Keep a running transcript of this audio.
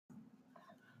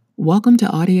Welcome to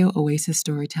Audio Oasis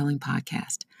Storytelling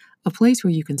Podcast, a place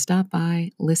where you can stop by,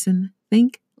 listen,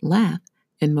 think, laugh,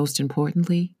 and most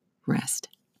importantly, rest.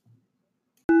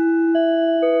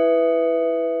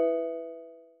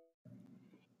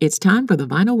 It's time for the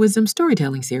Vinyl Wisdom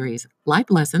Storytelling Series, Life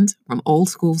Lessons from Old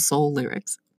School Soul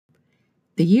Lyrics.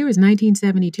 The year is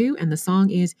 1972, and the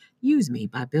song is Use Me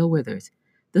by Bill Withers.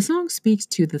 The song speaks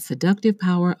to the seductive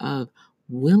power of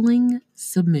willing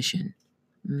submission.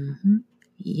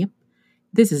 Yep.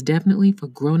 This is definitely for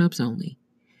grown-ups only.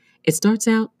 It starts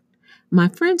out, my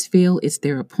friends feel it's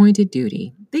their appointed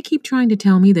duty. They keep trying to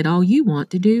tell me that all you want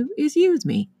to do is use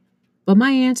me. But my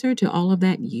answer to all of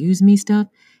that use me stuff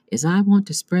is I want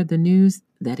to spread the news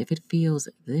that if it feels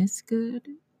this good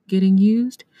getting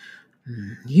used,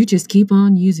 you just keep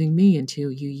on using me until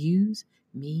you use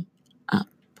me up.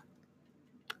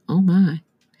 Oh my.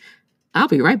 I'll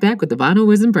be right back with the Vinyl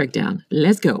Wisdom Breakdown.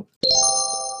 Let's go.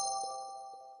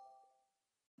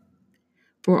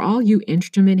 For all you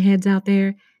instrument heads out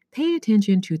there, pay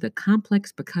attention to the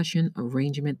complex percussion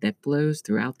arrangement that flows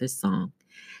throughout this song.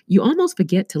 You almost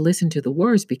forget to listen to the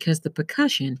words because the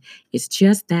percussion is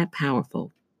just that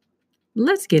powerful.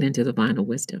 Let's get into the vinyl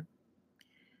wisdom.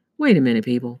 Wait a minute,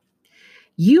 people.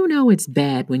 You know it's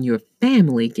bad when your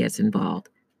family gets involved.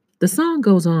 The song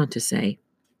goes on to say,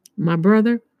 my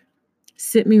brother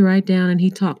sit me right down and he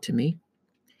talked to me.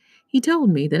 He told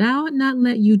me that I ought not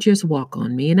let you just walk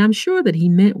on me, and I'm sure that he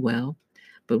meant well.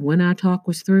 But when our talk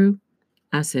was through,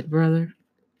 I said, brother,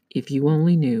 if you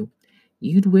only knew,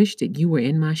 you'd wish that you were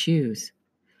in my shoes.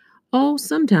 Oh,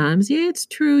 sometimes, yeah, it's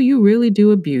true, you really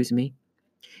do abuse me.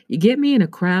 You get me in a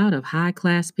crowd of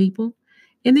high-class people,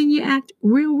 and then you act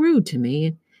real rude to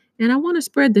me, and I want to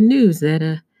spread the news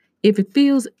that if it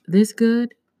feels this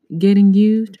good, getting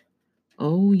used,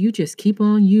 oh, you just keep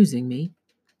on using me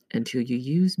until you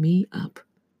use me up.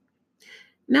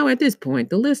 Now, at this point,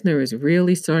 the listener is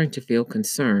really starting to feel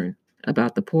concerned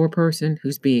about the poor person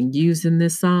who's being used in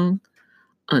this song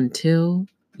until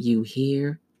you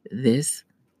hear this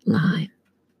line.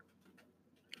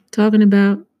 Talking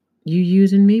about you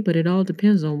using me, but it all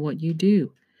depends on what you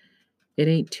do. It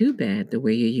ain't too bad the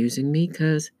way you're using me,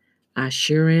 'cause I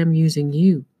sure am using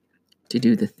you to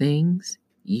do the things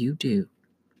you do.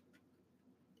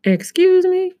 Excuse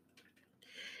me?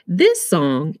 This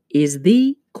song is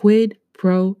the quid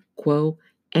pro quo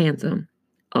anthem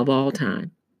of all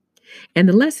time. And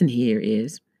the lesson here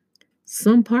is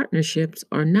some partnerships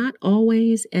are not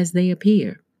always as they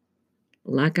appear.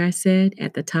 Like I said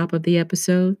at the top of the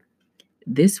episode,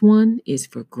 this one is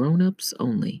for grown-ups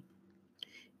only.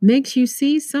 Makes you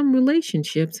see some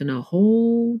relationships in a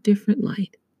whole different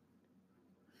light.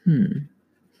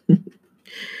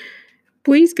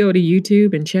 Please go to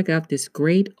YouTube and check out this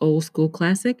great old school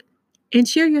classic and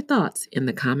share your thoughts in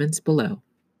the comments below.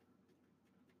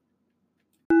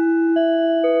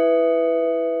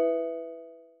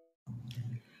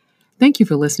 Thank you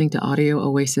for listening to Audio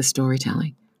Oasis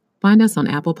Storytelling. Find us on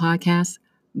Apple Podcasts,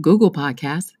 Google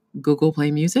Podcasts, Google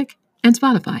Play Music, and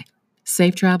Spotify.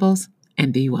 Safe travels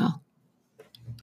and be well.